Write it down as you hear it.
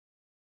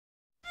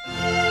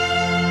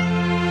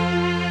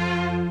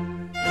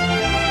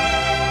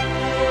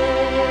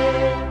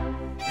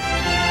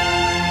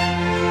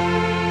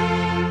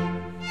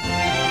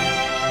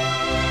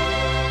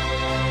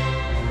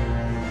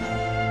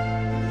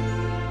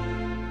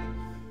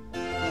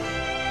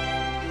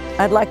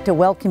I'd like to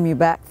welcome you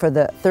back for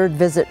the third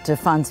visit to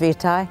Fons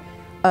Vitae.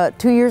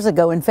 2 years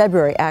ago, in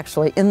February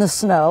actually, in the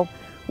snow,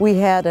 we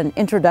had an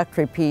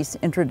introductory piece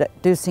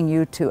introducing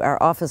you to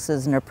our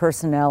offices and our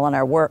personnel and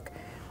our work,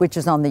 which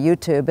is on the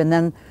YouTube. And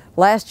then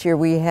last year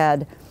we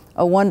had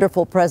a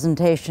wonderful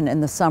presentation in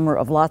the summer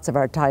of lots of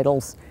our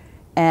titles.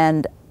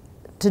 And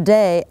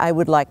today I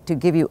would like to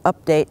give you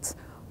updates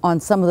on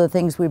some of the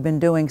things we've been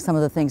doing, some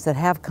of the things that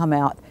have come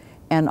out,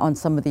 and on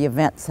some of the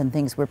events and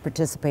things we're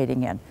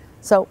participating in.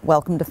 So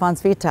welcome to Fons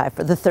Vitae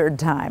for the third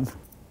time.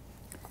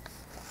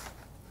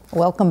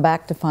 Welcome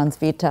back to Fons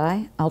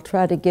Vitae. I'll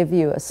try to give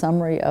you a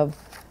summary of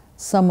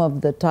some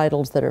of the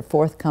titles that are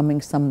forthcoming,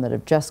 some that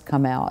have just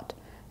come out,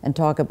 and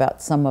talk about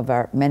some of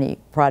our many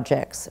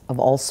projects of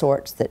all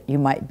sorts that you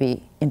might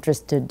be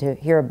interested to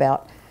hear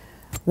about.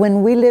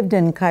 When we lived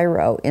in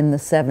Cairo in the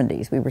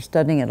 70s, we were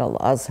studying at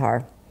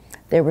Al-Azhar.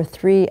 There were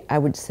three, I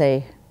would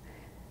say,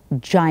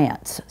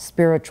 giants,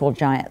 spiritual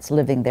giants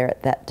living there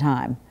at that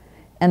time.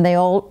 And they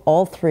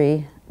all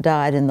three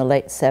died in the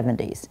late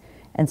 70s.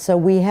 And so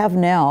we have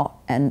now,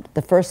 and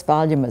the first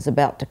volume is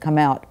about to come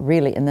out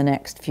really in the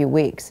next few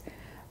weeks,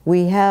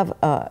 we have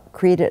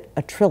created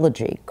a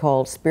trilogy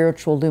called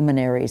Spiritual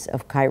Luminaries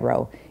of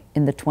Cairo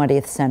in the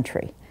 20th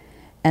century.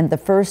 And the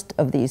first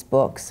of these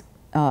books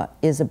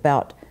is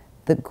about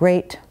the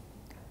great,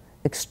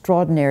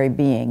 extraordinary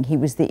being. He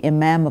was the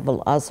Imam of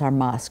Al-Azhar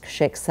Mosque,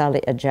 Sheikh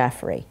Salih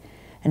Al-Jafri.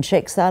 And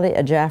Sheikh Salih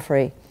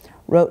Al-Jafri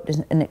wrote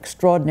an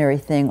extraordinary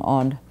thing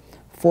on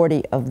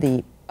 40 of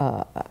the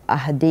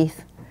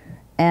ahadith.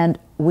 And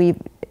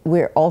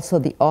we're also,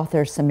 the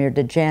author, Samir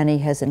Dajani,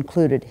 has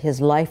included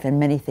his life and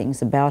many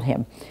things about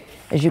him.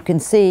 As you can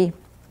see,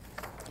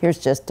 here's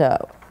just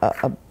a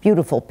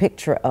beautiful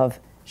picture of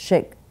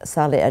Sheikh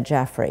Salih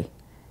Al-Jafri.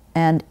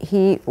 And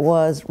he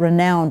was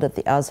renowned at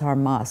the Azhar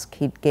Mosque.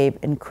 He gave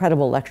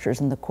incredible lectures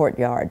in the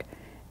courtyard.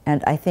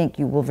 And I think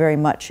you will very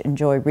much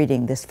enjoy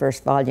reading this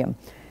first volume.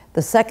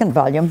 The second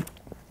volume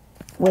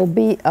will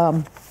be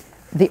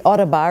the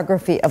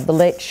autobiography of the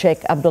late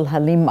Sheikh Abdul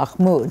Halim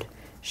Mahmoud.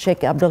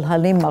 Sheikh Abdul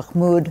Halim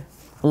Mahmoud,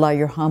 Allah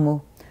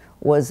Yarhamu,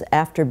 was,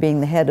 after being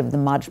the head of the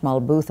Majma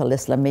al-Bouth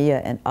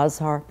al-Islamiyya in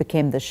Azhar,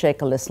 became the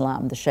Sheikh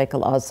al-Islam, the Sheikh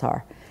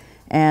al-Azhar,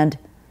 and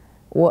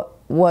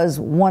was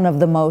one of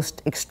the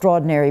most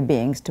extraordinary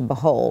beings to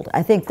behold.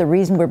 I think the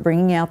reason we're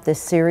bringing out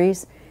this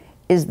series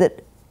is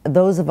that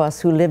those of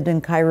us who lived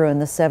in Cairo in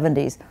the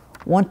 70s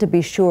want to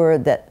be sure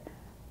that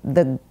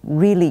the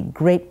really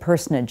great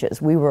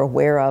personages we were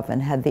aware of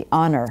and had the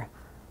honor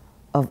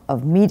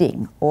of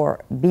meeting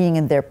or being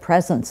in their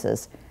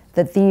presences,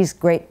 that these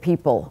great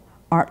people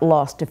aren't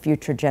lost to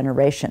future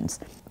generations.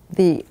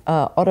 The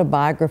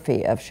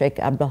autobiography of Sheikh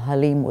Abdul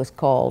Halim was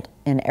called,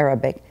 in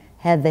Arabic,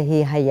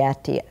 Hadahi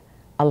Hayati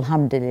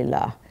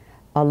Alhamdulillah,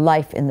 a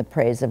life in the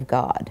praise of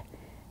God.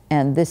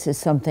 And this is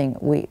something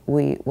we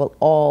will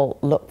all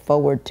look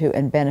forward to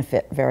and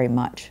benefit very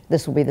much.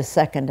 This will be the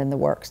second in the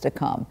works to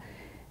come.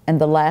 And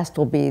the last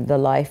will be the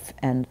life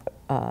and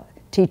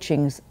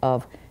teachings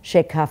of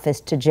Sheikh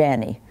Hafiz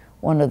Tijani,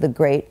 one of the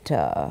great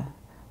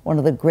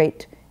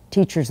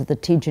teachers of the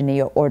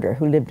Tijaniya order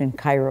who lived in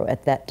Cairo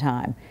at that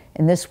time.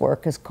 And this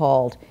work is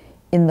called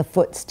In the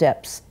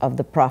Footsteps of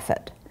the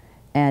Prophet.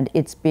 And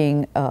it's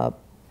being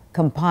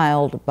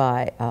compiled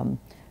by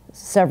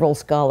several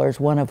scholars,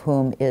 one of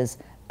whom is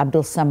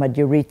Abdul Samad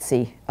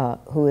Yuritsi,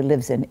 who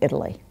lives in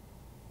Italy.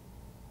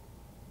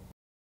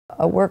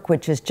 A work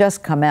which has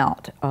just come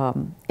out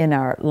in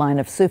our line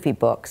of Sufi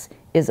books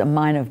is A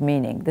Mine of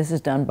Meaning. This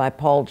is done by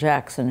Paul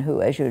Jackson,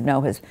 who, as you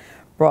know, has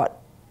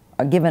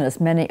given us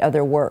many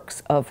other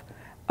works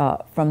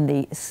from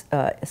the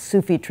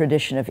Sufi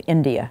tradition of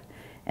India.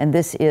 And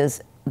this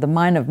is, The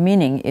Mine of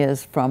Meaning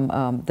is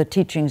from the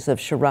teachings of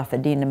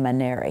Sharafuddin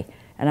Maneri.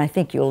 And I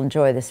think you'll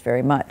enjoy this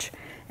very much.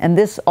 And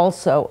this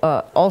also,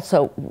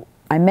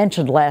 I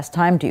mentioned last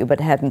time to you, but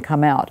hadn't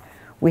come out.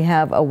 We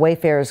have A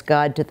Wayfarer's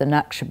Guide to the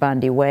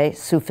Naqshbandi Way,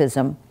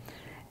 Sufism.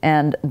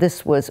 And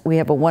we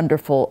have a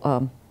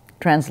wonderful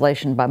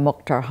translation by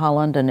Mukhtar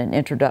Holland and an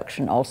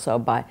introduction also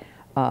by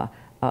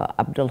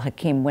Abdul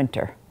Hakim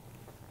Winter.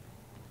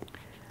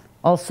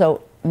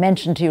 Also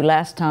mentioned to you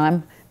last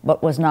time,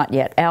 but was not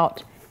yet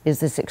out,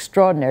 is this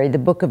extraordinary, the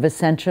Book of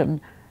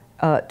Ascension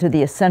to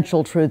the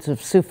Essential Truths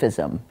of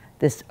Sufism,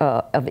 this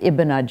of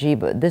Ibn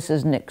Ajib. This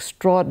is an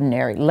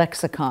extraordinary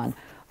lexicon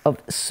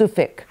of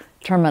Sufic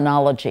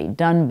terminology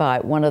done by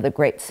one of the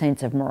great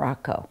saints of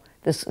Morocco.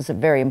 This is a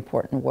very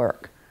important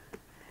work.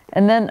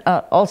 And then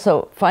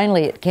also,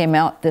 finally, it came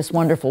out, this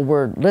wonderful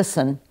word,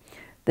 listen.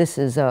 This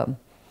is a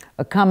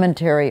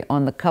commentary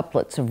on the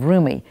couplets of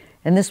Rumi.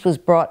 And this was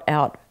brought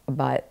out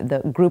by the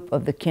group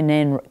of the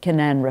Kenan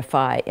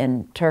Rifai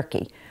in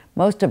Turkey.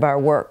 Most of our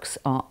works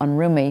on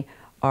Rumi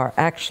are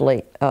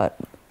actually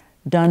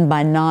done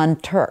by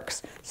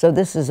non-Turks. So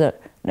this is a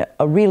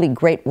really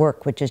great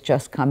work which has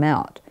just come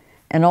out.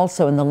 And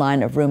also in the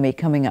line of Rumi,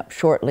 coming up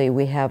shortly,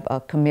 we have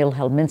Kamil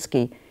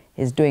Helminski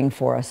is doing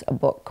for us a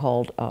book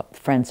called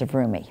Friends of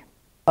Rumi.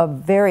 A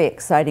very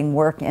exciting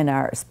work in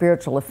our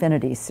Spiritual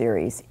Affinities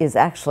series is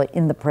actually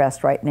in the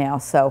press right now.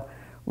 So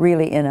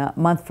really in a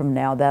month from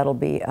now, that'll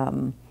be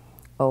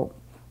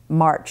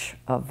March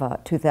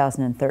of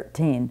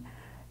 2013,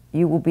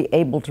 you will be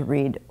able to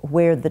read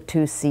Where the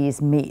Two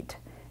Seas Meet.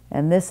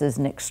 And this is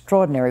an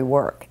extraordinary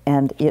work,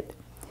 and it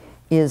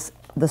is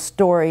the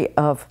story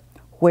of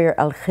where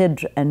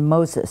Al-Khidr and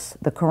Moses,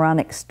 the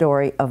Quranic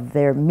story of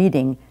their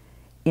meeting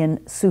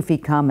in Sufi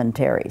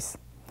commentaries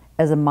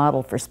as a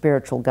model for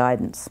spiritual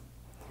guidance.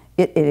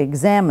 It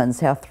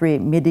examines how three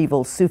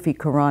medieval Sufi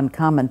Quran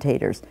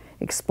commentators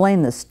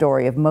explain the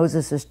story of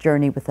Moses'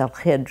 journey with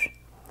Al-Khidr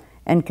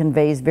and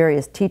conveys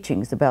various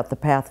teachings about the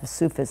path of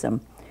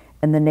Sufism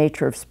and the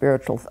nature of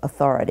spiritual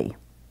authority.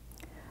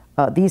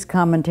 These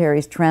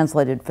commentaries,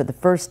 translated for the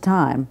first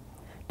time,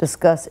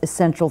 discuss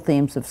essential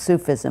themes of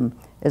Sufism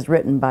as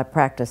written by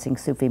practicing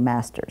Sufi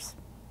masters.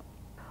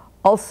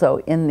 Also,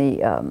 in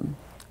the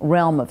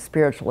realm of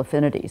spiritual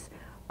affinities,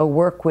 a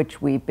work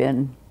which we've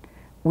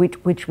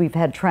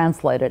had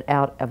translated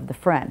out of the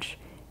French.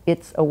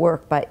 It's a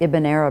work by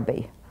Ibn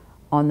Arabi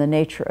on the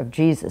nature of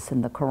Jesus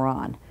in the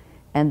Quran.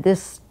 And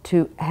this,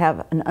 to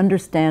have an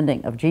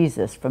understanding of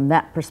Jesus from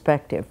that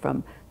perspective,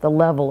 from the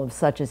level of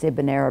such as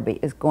Ibn Arabi,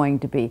 is going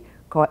to be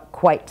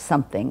quite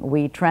something.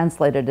 We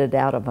translated it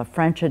out of a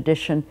French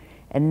edition,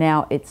 and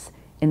now it's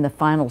in the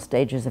final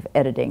stages of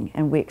editing,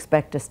 and we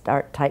expect to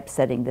start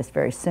typesetting this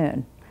very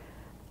soon.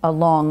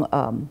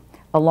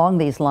 Along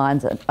these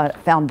lines, a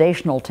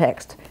foundational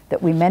text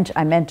that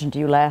I mentioned to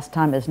you last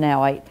time is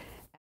now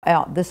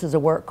out. This is a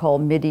work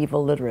called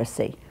Medieval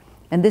Literacy,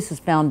 and this is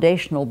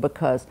foundational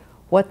because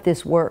what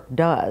this work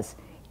does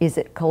is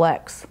it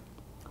collects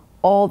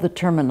all the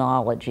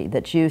terminology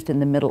that's used in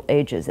the Middle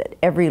Ages at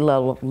every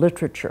level of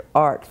literature,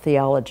 art,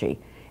 theology,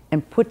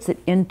 and puts it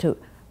into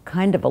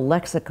kind of a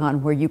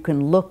lexicon where you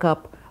can look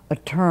up a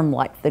term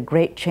like the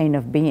Great Chain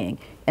of Being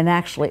and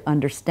actually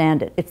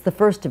understand it. It's the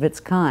first of its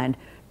kind.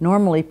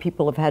 Normally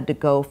people have had to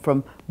go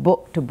from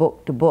book to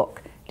book to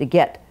book to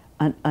get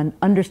an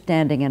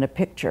understanding and a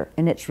picture,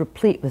 and it's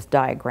replete with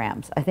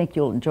diagrams. I think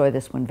you'll enjoy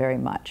this one very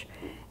much.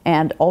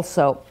 And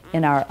also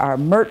in our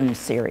Merton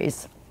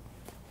series,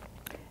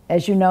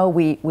 as you know,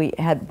 we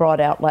had brought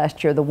out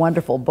last year the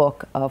wonderful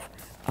book of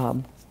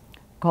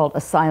called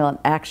A Silent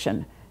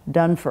Action,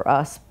 done for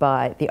us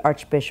by the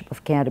Archbishop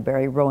of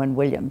Canterbury, Rowan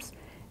Williams.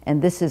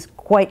 And this is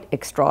quite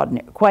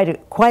extraordinary,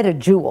 quite a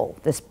jewel,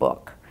 this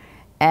book.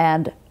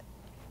 And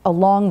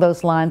along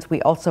those lines,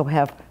 we also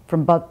have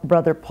from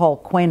Brother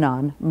Paul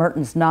Quanon,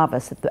 Merton's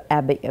novice at the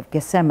Abbey of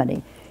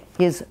Gethsemane,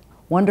 his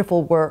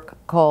wonderful work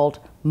called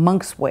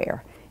Monk's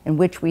Wear, in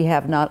which we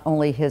have not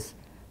only his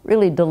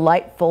really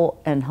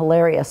delightful and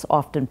hilarious,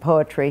 often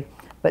poetry,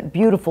 but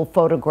beautiful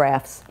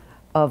photographs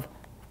of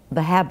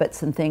the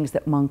habits and things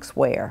that monks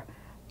wear.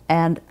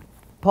 And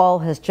Paul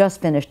has just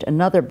finished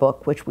another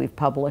book, which we've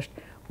published,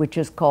 which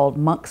is called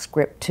Monk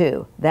Script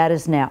 2. That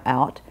is now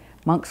out.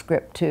 Monk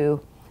Script 2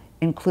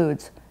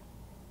 includes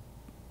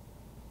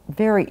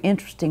very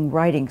interesting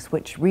writings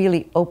which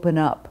really open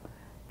up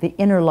the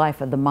inner life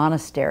of the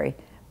monastery,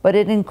 but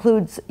it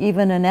includes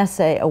even an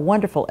essay, a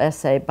wonderful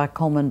essay by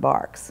Coleman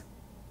Barks.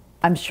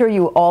 I'm sure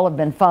you all have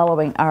been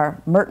following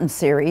our Merton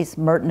series,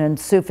 Merton and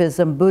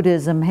Sufism,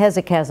 Buddhism,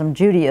 Hesychasm,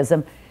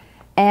 Judaism,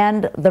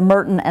 and the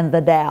Merton and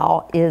the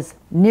Tao is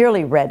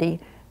nearly ready.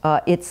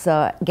 It's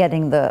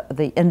getting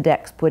the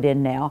index put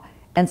in now.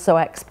 And so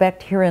I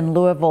expect here in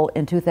Louisville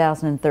in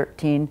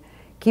 2013,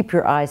 keep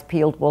your eyes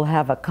peeled, we'll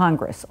have a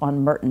Congress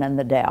on Merton and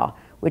the Tao,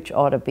 which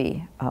ought to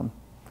be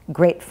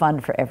great fun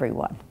for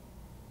everyone.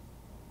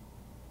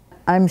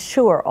 I'm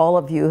sure all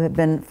of you have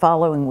been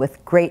following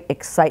with great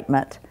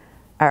excitement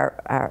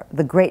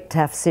the Great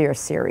Tafsir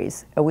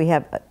series. We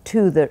have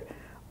two that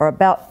are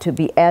about to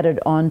be added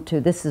on to.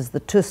 This is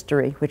the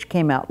Tustari, which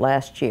came out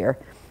last year,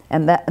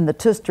 and the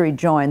Tustari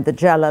joined the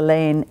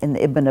Jalalain in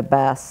the Ibn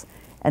Abbas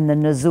and the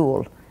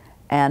Nuzul.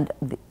 And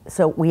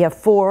so we have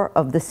 4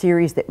 of the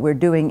series that we're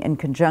doing in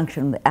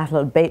conjunction with the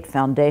Ahlul Bayt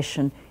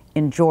Foundation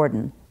in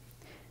Jordan.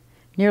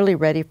 Nearly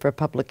ready for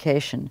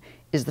publication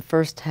is the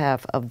first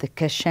half of the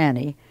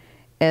Kashani,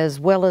 as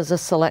well as a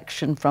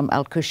selection from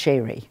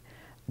Al-Kushairi.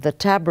 The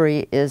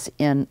Tabari is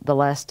in the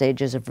last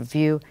stages of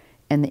review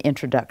and the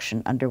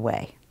introduction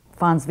underway.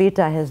 Fons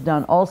Vitae has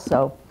done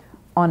also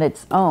on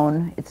its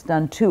own, it's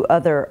done 2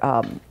 other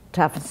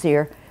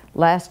tafsir.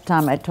 Last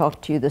time I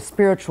talked to you, the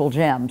Spiritual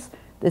Gems.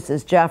 This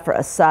is Jafar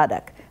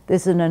as-Sadiq.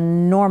 This is an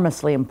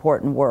enormously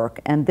important work,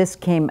 and this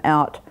came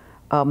out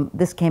in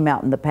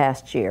the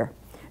past year,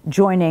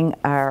 joining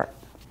the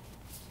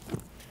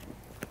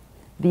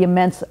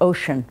immense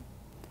ocean,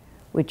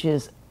 which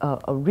is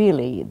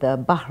really the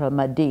Bahr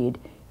al-Madid.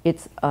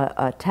 It's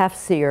a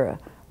tafsir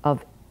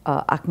of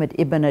Ahmed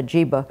ibn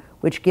Ajiba,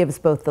 which gives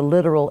both the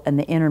literal and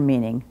the inner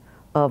meaning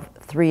of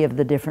 3 of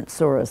the different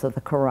surahs of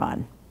the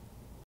Quran.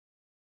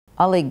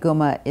 Ali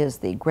Guma is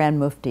the Grand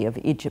Mufti of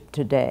Egypt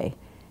today,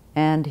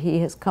 and he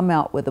has come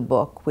out with a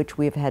book, which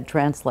we've had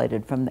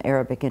translated from the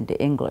Arabic into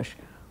English,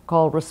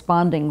 called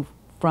Responding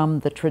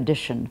from the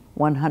Tradition,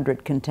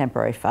 100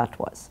 Contemporary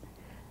Fatwas.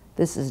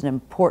 This is an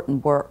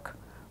important work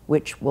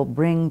which will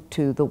bring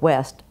to the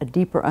West a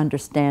deeper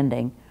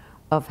understanding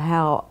of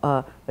how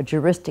a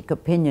juristic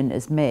opinion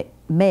is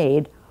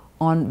made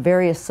on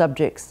various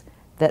subjects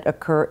that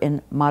occur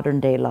in modern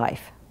day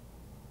life.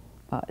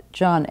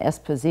 John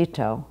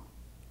Esposito,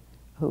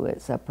 who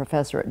is a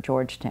professor at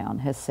Georgetown,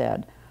 has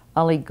said,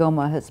 Ali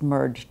Goma has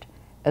emerged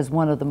as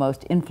one of the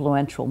most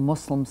influential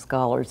Muslim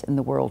scholars in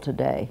the world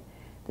today.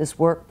 This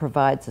work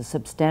provides a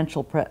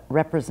substantial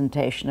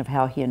representation of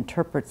how he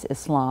interprets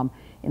Islam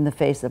in the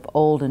face of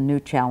old and new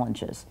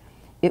challenges.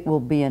 It will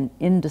be an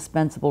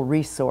indispensable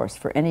resource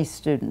for any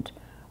student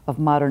of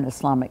modern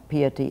Islamic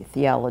piety,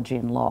 theology,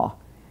 and law.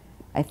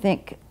 I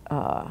think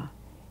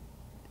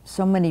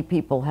so many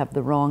people have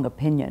the wrong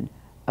opinion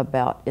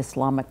about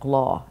Islamic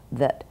law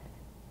that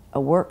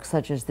a work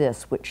such as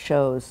this, which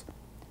shows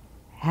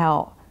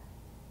how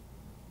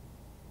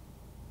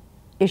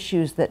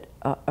issues that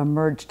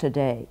emerge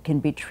today can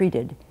be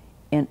treated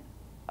in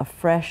a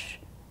fresh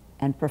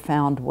and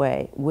profound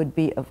way, would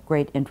be of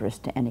great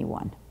interest to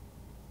anyone.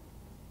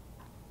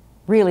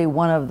 Really,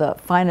 one of the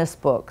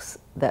finest books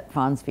that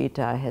Fons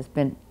Vitae has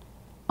been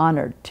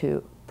honored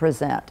to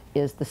present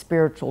is The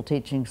Spiritual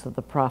Teachings of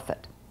the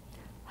Prophet,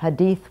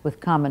 Hadith with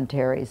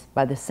commentaries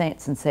by the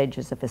saints and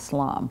sages of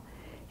Islam.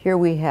 Here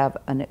we have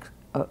an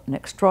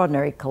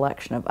extraordinary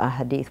collection of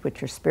ahadith,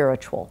 which are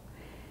spiritual,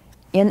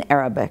 in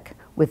Arabic,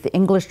 with the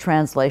English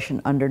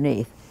translation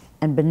underneath.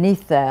 And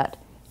beneath that,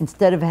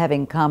 instead of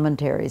having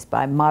commentaries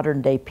by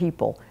modern day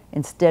people,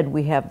 instead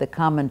we have the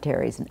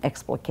commentaries and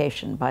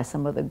explication by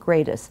some of the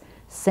greatest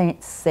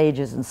saints,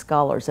 sages, and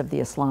scholars of the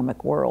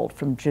Islamic world,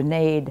 from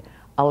Junaid,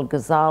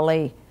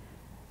 al-Ghazali,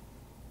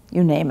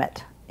 you name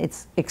it.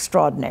 It's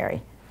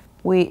extraordinary.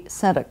 We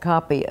sent a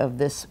copy of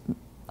this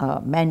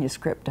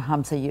manuscript to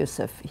Hamza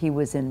Yusuf. He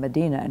was in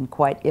Medina and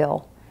quite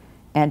ill,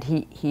 and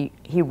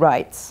he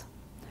writes,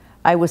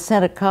 I was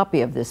sent a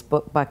copy of this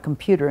book by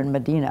computer in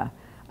Medina.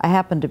 I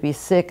happened to be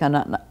sick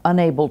and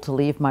unable to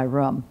leave my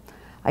room.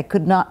 I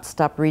could not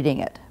stop reading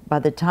it. By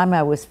the time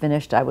I was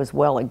finished, I was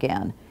well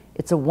again.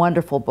 It's a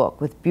wonderful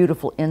book with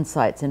beautiful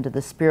insights into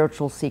the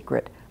spiritual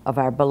secret of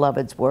our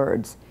beloved's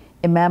words.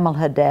 Imam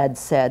al-Haddad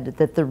said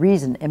that the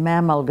reason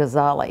Imam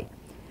al-Ghazali,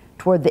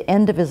 toward the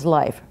end of his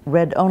life,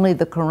 read only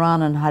the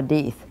Quran and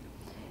Hadith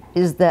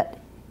is that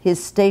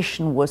his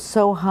station was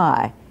so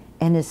high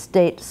and his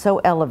state so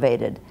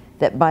elevated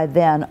that by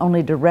then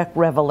only direct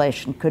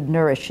revelation could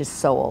nourish his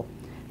soul.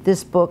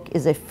 This book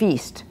is a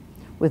feast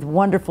with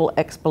wonderful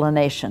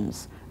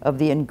explanations of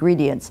the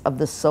ingredients of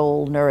the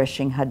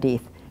soul-nourishing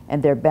Hadith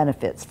and their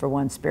benefits for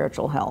one's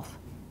spiritual health.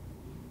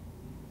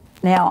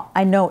 Now,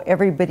 I know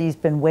everybody's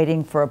been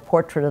waiting for a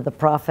portrait of the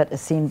Prophet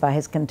as seen by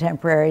his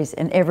contemporaries,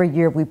 and every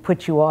year we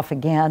put you off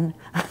again.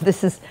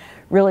 This has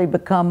really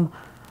become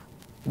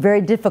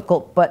very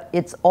difficult, but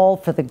it's all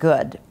for the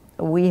good.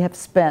 We have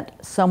spent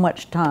so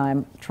much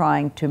time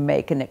trying to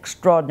make an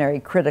extraordinary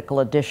critical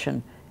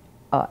edition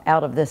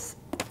out of this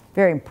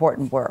very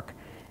important work.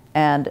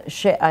 And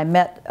I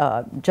met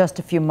just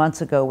a few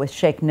months ago with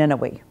Sheikh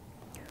Ninawi,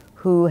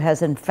 who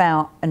has in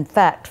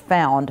fact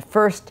found,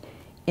 first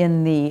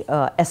in the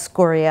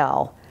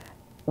Escorial,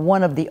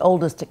 one of the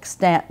oldest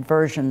extant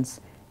versions,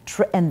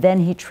 and then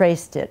he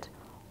traced it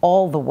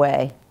all the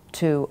way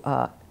to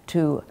the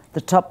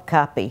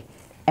Topkapi,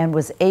 and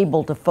was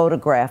able to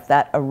photograph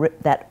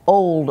that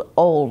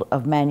old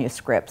of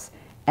manuscripts,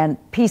 and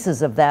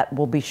pieces of that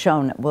will be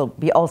shown, will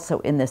be also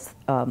in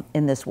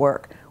this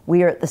work.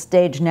 We are at the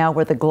stage now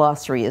where the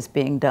glossary is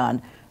being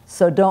done,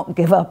 so don't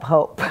give up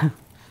hope.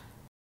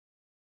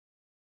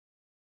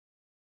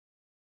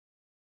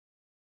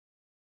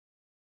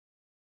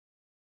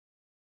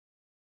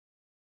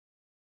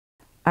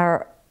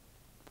 Our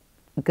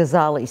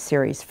Ghazali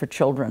series for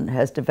children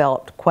has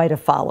developed quite a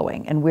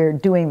following, and we're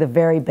doing the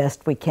very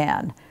best we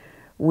can.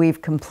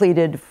 We've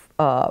completed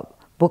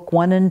book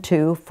 1 and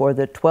 2 for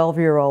the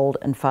 12-year-old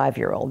and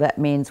 5-year-old. That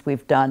means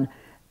we've done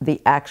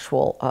the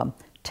actual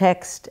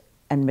text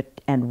and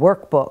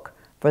workbook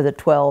for the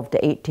 12 to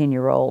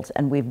 18-year-olds,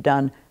 and we've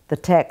done the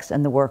text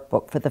and the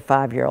workbook for the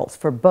 5-year-olds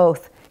for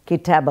both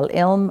Kitab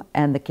al-Ilm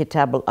and the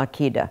Kitab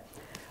al-Aqidah.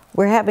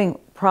 We're having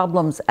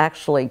problems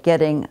actually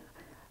getting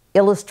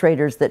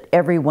illustrators that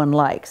everyone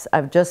likes.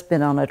 I've just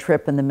been on a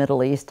trip in the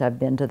Middle East. I've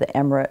been to the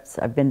Emirates,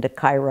 I've been to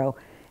Cairo,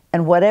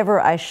 and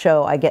whatever I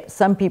show, I get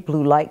some people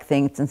who like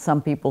things and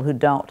some people who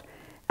don't.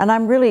 And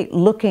I'm really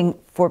looking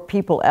for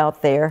people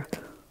out there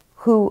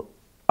who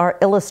are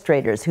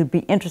illustrators who'd be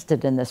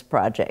interested in this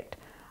project.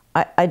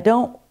 I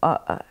don't,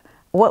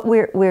 what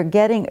we're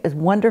getting is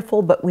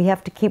wonderful, but we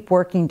have to keep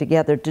working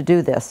together to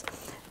do this.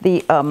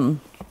 The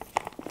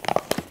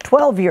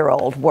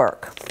 12-year-old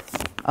work,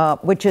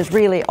 which is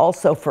really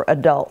also for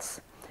adults.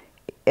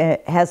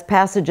 It has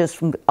passages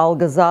from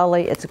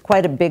al-Ghazali. It's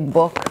quite a big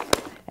book,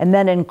 and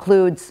then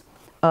includes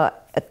a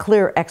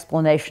clear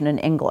explanation in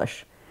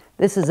English.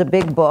 This is a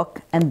big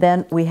book, and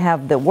then we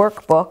have the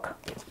workbook,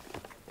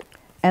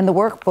 and the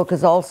workbook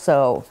is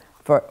also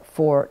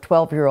for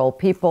 12-year-old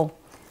people.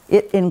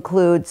 It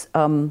includes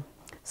some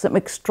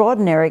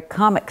extraordinary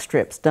comic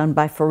strips done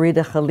by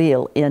Farida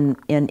Khalil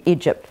in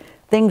Egypt,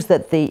 things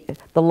that the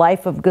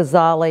life of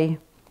Ghazali,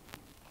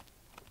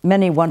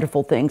 many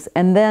wonderful things.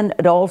 And then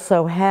it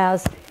also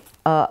has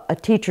a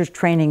teacher's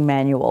training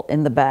manual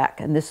in the back,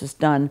 and this is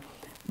done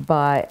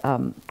by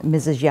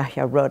Mrs.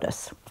 Yahya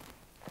Rodas.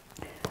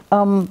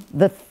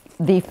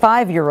 The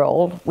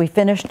 5-year-old, we've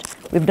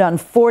done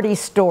 40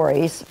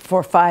 stories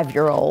for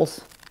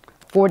 5-year-olds,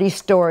 40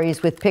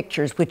 stories with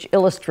pictures which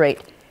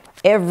illustrate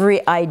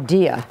every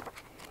idea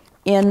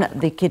in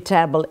the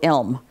Kitab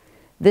al-Ilm.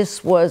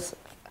 This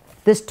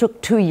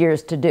took 2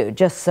 years to do,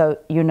 just so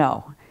you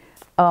know.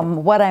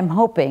 What I'm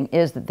hoping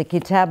is that the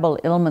Kitab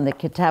al-Ilm and the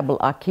Kitab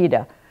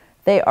al-Aqidah,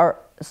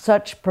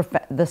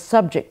 the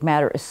subject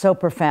matter is so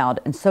profound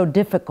and so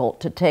difficult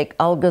to take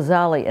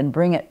Al-Ghazali and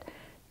bring it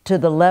to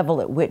the level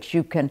at which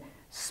you can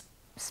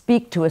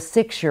speak to a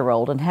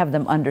 6-year-old and have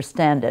them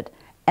understand it.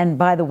 And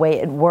by the way,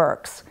 it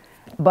works.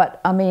 But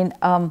I mean,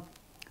 I'm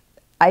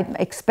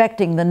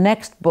expecting the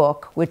next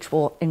book, which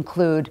will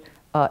include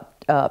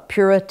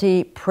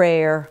purity,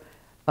 prayer,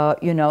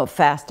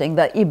 fasting,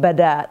 the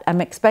ibadat. I'm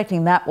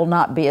expecting that will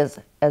not be as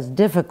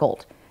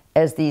difficult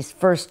as these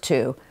first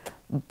two,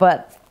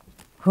 but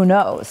who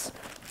knows?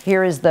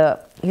 Here is the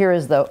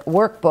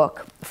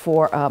workbook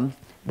for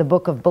the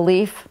Book of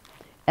Belief,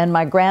 and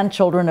my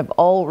grandchildren have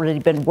already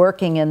been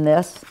working in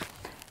this,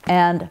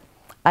 and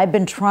I've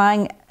been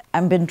trying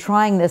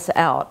this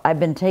out. I've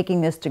been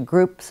taking this to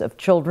groups of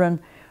children.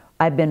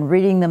 I've been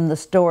reading them the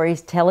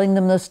stories, telling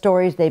them the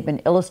stories. They've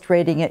been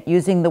illustrating it,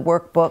 using the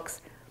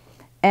workbooks.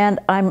 And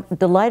I'm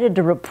delighted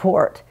to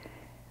report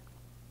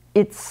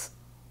it's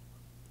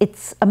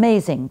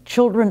amazing.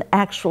 Children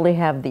actually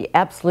have the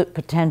absolute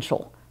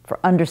potential for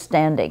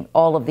understanding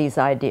all of these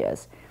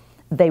ideas.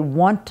 They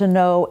want to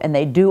know and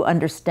they do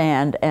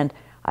understand. And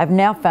I've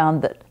now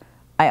found that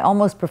I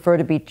almost prefer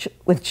to be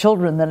with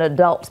children than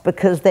adults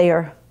because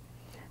they're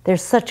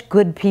such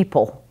good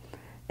people.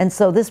 And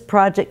so this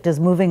project is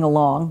moving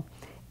along.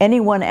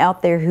 Anyone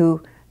out there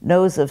who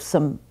knows of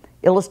some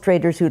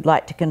illustrators who'd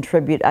like to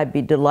contribute, I'd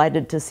be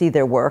delighted to see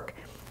their work.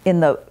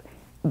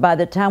 By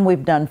the time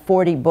we've done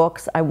 40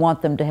 books, I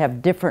want them to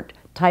have different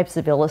types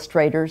of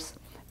illustrators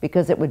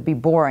because it would be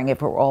boring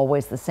if it were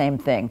always the same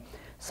thing.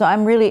 So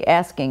I'm really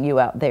asking you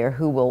out there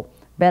who will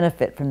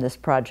benefit from this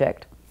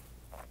project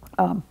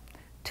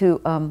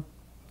to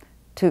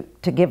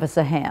give us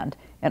a hand.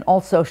 And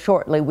also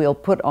shortly we'll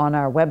put on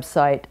our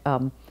website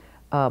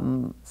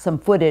some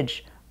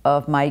footage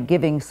of my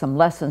giving some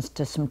lessons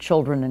to some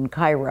children in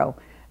Cairo,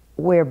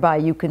 whereby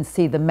you can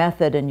see the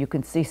method and you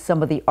can see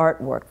some of the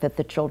artwork that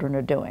the children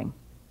are doing.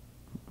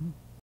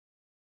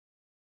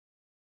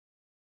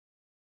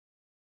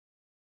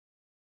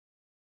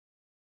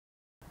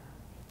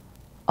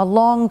 A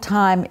long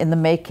time in the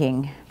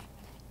making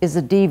is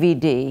a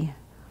DVD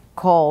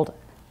called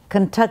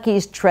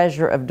Kentucky's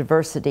Treasure of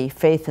Diversity,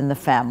 Faith in the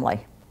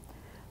Family.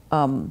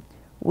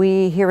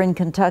 We here in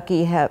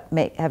Kentucky have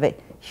a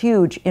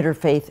huge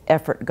interfaith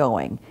effort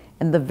going,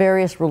 and the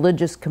various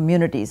religious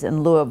communities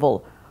in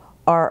Louisville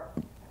are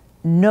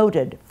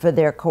noted for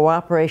their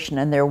cooperation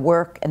and their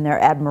work and their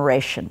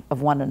admiration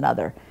of one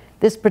another.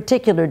 This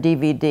particular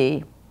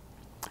DVD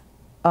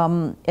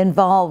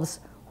involves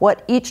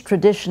what each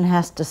tradition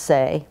has to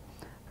say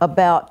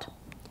about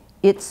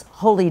its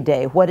holy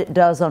day, what it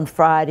does on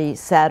Friday,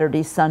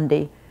 Saturday,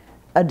 Sunday,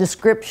 a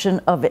description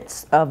of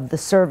the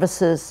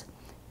services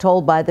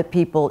told by the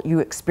people you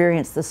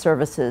experience the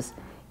services.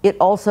 It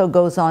also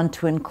goes on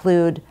to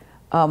include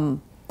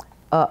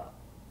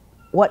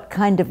what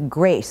kind of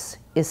grace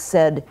is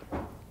said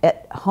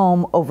at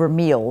home over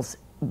meals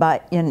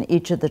in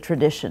each of the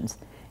traditions.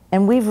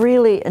 And we've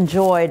really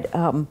enjoyed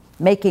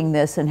making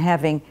this and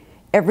having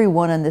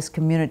everyone in this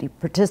community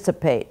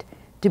participate,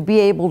 to be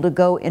able to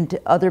go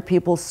into other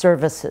people's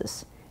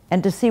services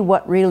and to see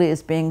what really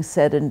is being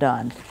said and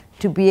done,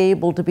 to be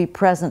able to be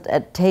present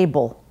at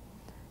table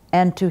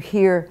and to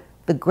hear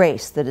the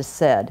grace that is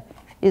said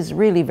is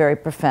really very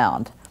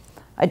profound.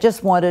 I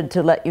just wanted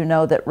to let you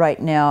know that right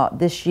now,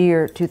 this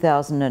year,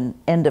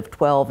 end of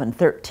 12 and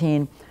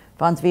 13,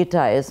 Fons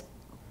Vitae is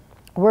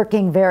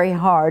working very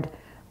hard,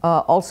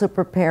 also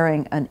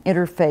preparing an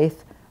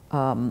interfaith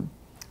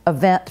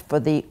event for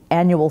the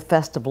annual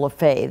Festival of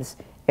Faiths.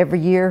 Every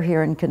year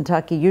here in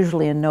Kentucky,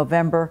 usually in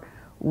November,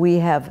 we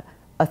have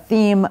a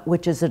theme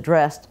which is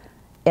addressed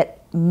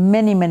at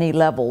many, many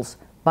levels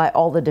by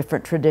all the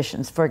different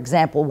traditions. For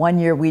example, one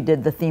year we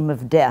did the theme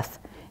of death,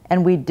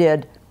 and we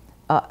did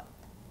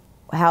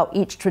how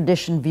each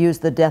tradition views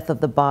the death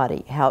of the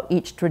body, how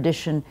each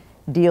tradition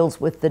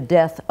deals with the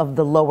death of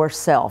the lower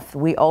self.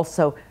 We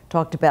also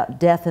talked about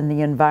death in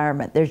the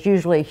environment. There's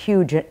usually a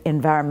huge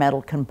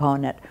environmental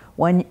component.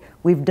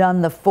 We've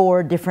done the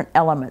 4 different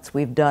elements.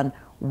 We've done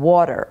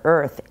water,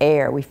 earth,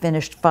 air. We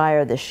finished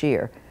fire this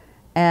year.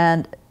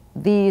 And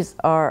these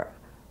are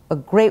a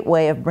great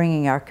way of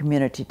bringing our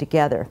community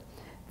together.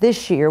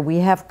 This year we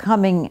have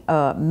coming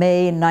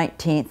May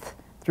 19th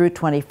through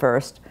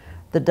 21st,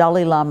 the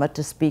Dalai Lama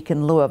to speak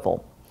in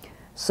Louisville.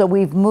 So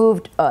we've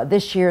moved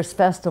this year's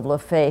Festival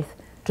of Faith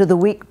to the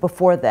week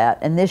before that,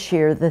 and this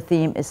year the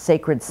theme is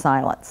Sacred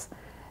Silence.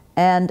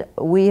 And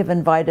we have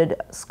invited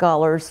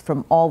scholars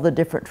from all the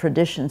different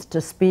traditions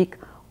to speak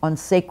on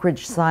sacred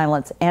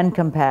silence and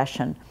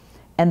compassion,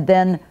 and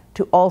then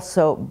to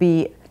also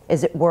be,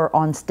 as it were,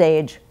 on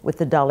stage with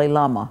the Dalai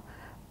Lama.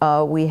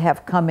 We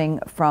have coming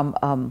from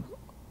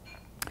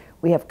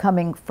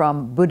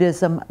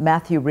Buddhism,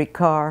 Matthew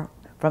Ricard;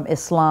 from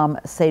Islam,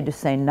 Sayyid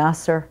Hussein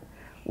Nasser.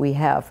 We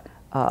have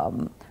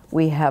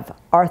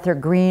Arthur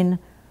Green,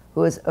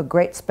 who is a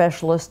great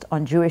specialist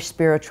on Jewish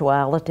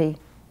spirituality.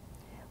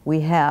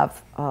 We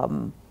have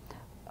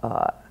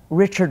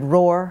Richard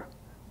Rohr,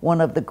 one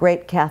of the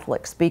great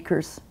Catholic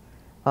speakers,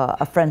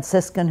 a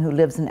Franciscan who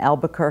lives in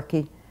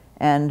Albuquerque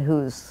and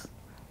whose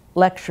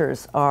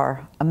lectures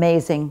are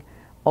amazing.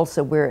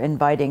 Also, we're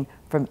inviting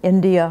from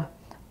India,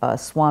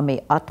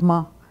 Swami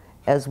Atma,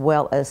 as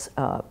well as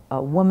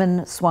a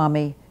woman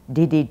Swami,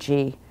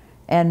 DDG,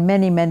 and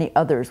many, many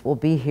others will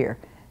be here.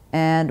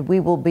 And we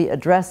will be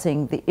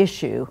addressing the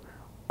issue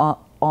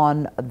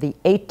on the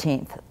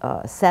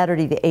 18th,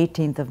 Saturday the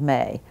 18th of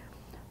May,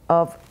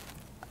 of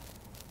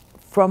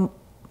from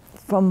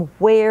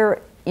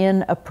where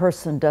in a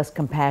person does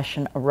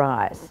compassion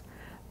arise.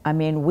 I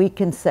mean, we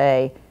can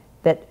say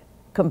that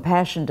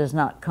compassion does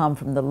not come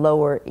from the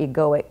lower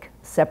egoic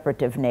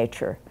separative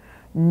nature,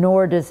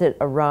 nor does it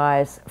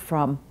arise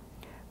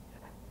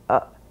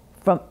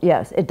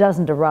yes, it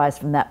doesn't arise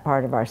from that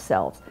part of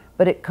ourselves,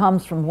 but it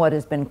comes from what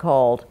has been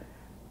called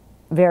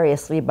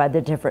variously by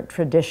the different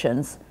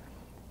traditions,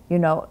 you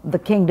know, the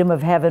kingdom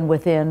of heaven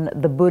within,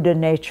 the Buddha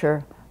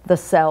nature, the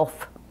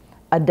self,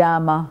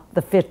 Adama,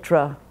 the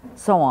Fitra,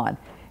 so on.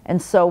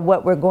 And so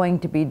what we're going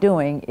to be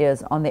doing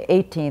is on the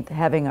 18th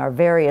having our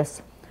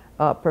various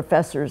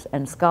professors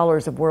and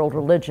scholars of world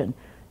religion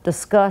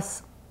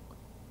discuss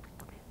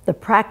the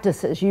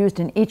practices used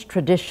in each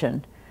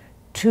tradition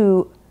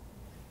to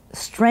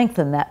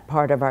strengthen that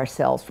part of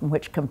ourselves from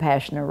which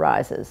compassion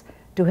arises,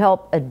 to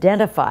help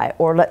identify,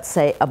 or let's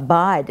say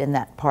abide in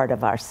that part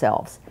of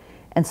ourselves.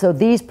 And so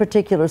these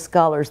particular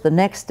scholars the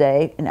next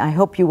day, and I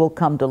hope you will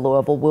come to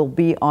Louisville, will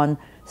be on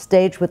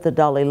stage with the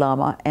Dalai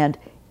Lama, and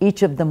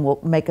each of them will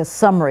make a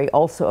summary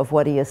also of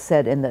what he has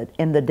said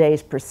in the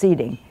days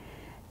preceding.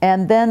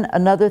 And then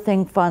another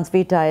thing Fons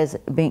Vitae is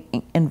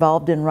being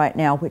involved in right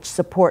now, which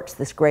supports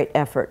this great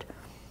effort.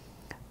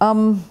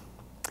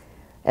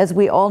 As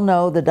we all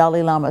know, the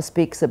Dalai Lama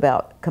speaks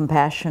about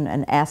compassion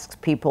and asks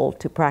people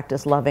to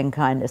practice loving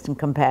kindness and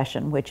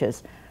compassion, which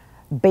is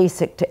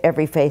basic to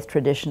every faith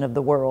tradition of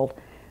the world.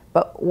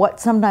 But what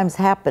sometimes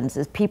happens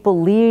is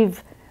people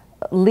leave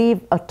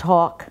a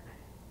talk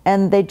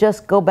and they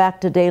just go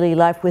back to daily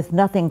life with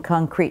nothing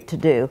concrete to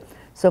do.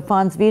 So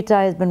Fons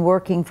Vitae has been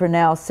working for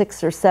now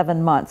 6 or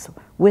 7 months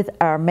with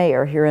our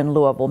mayor here in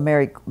Louisville,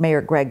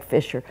 Mayor Greg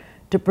Fisher,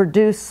 to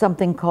produce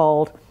something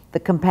called the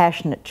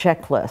Compassionate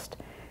Checklist.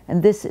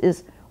 And this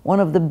is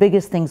one of the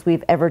biggest things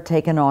we've ever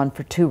taken on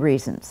for 2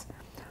 reasons.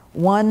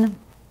 One,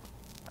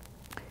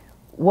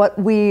 what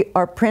we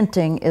are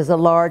printing is a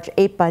large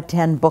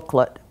 8x10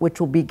 booklet, which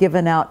will be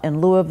given out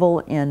in Louisville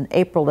in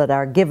April at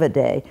our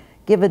Give-A-Day.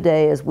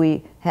 Give-A-Day is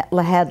we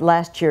had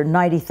last year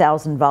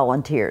 90,000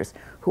 volunteers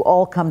who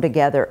all come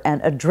together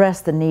and address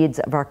the needs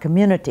of our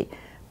community.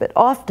 But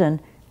often,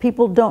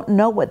 people don't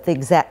know what the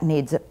exact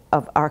needs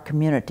of our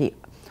community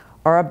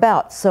are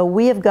about. So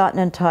we have gotten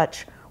in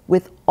touch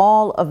with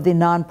all of the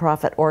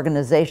nonprofit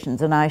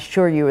organizations, and I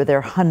assure you there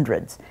are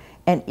hundreds,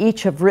 and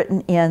each have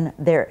written in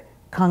their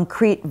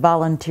concrete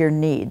volunteer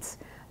needs.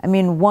 I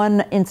mean,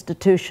 one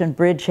institution,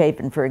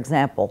 Bridgehaven, for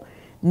example,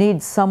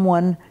 needs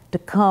someone to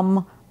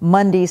come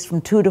Mondays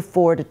from 2 to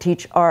 4 to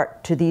teach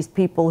art to these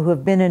people who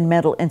have been in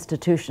mental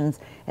institutions,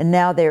 and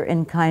now they're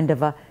in kind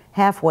of a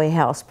halfway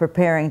house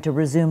preparing to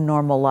resume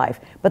normal life.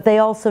 But they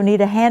also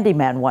need a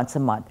handyman once a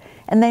month,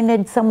 and they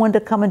need someone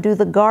to come and do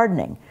the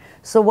gardening.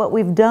 So what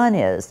we've done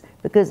is,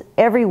 because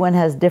everyone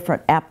has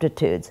different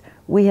aptitudes,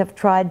 we have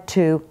tried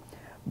to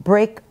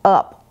break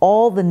up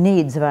all the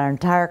needs of our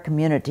entire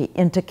community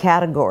into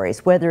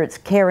categories, whether it's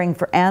caring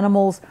for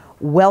animals,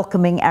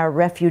 welcoming our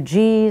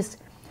refugees,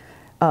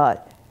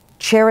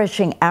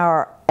 cherishing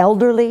our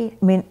elderly.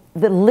 I mean,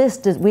 the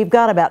list is, we've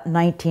got about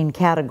 19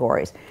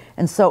 categories.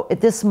 And so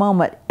at this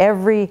moment,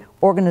 every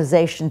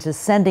organization is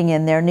sending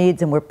in their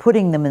needs, and we're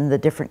putting them in the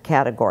different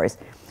categories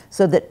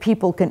so that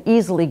people can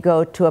easily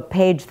go to a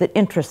page that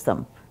interests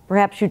them.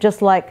 Perhaps you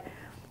just like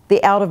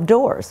the out of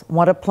doors,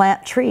 want to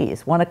plant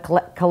trees, want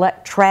to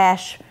collect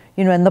trash,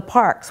 you know, in the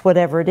parks,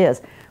 whatever it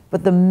is.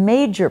 But the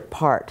major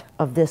part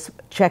of this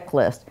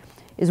checklist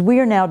is we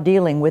are now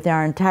dealing with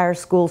our entire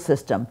school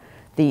system,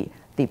 the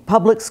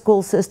public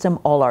school system,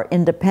 all our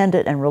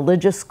independent and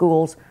religious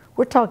schools.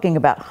 We're talking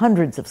about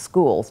hundreds of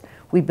schools.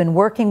 We've been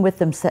working with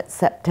them since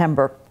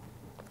September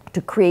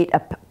to create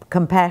a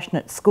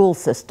compassionate school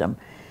system.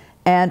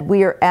 And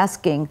we are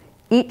asking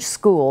each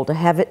school to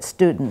have its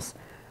students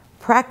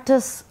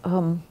practice,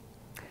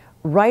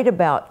 write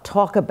about,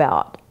 talk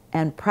about,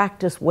 and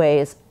practice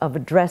ways of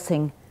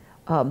addressing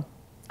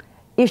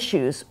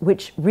issues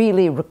which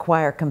really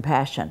require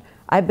compassion.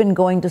 I've been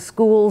going to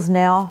schools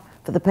now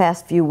for the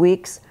past few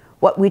weeks.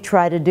 What we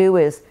try to do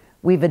is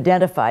we've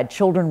identified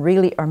children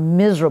really are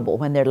miserable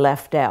when they're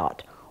left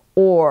out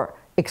or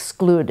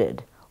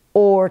excluded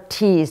or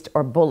teased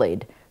or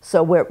bullied.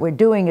 So what we're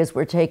doing is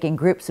we're taking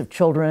groups of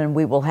children, and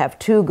we will have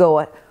two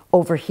go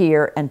over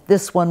here, and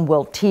this one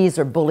will tease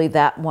or bully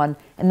that one,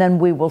 and then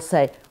we will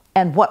say,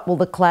 and what will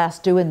the class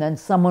do? And then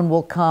someone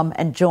will come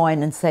and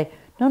join and say,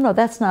 no,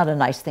 that's not a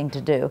nice thing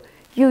to do.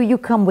 You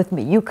come with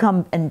me. You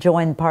come and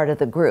join part of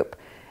the group.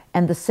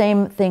 And the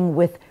same thing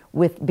with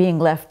being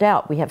left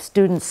out. We have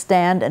students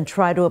stand and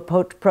try to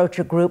approach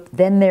a group,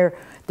 then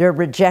they're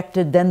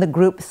rejected, then the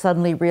group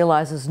suddenly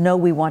realizes, no,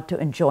 we want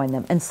to join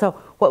them. And so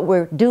what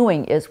we're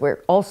doing is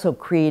we're also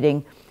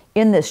creating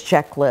in this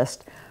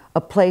checklist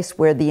a place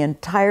where the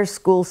entire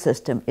school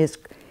system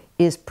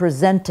is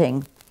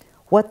presenting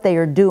what they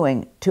are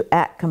doing to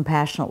act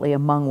compassionately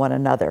among one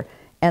another.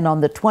 And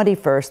on the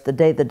 21st, the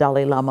day the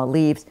Dalai Lama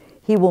leaves,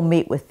 he will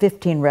meet with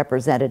 15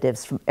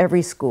 representatives from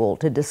every school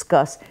to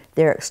discuss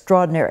their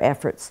extraordinary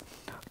efforts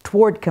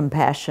toward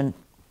compassion.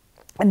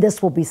 And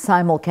this will be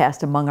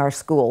simulcast among our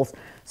schools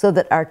so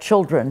that our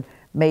children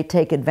may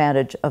take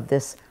advantage of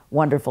this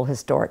wonderful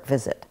historic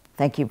visit.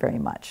 Thank you very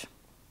much.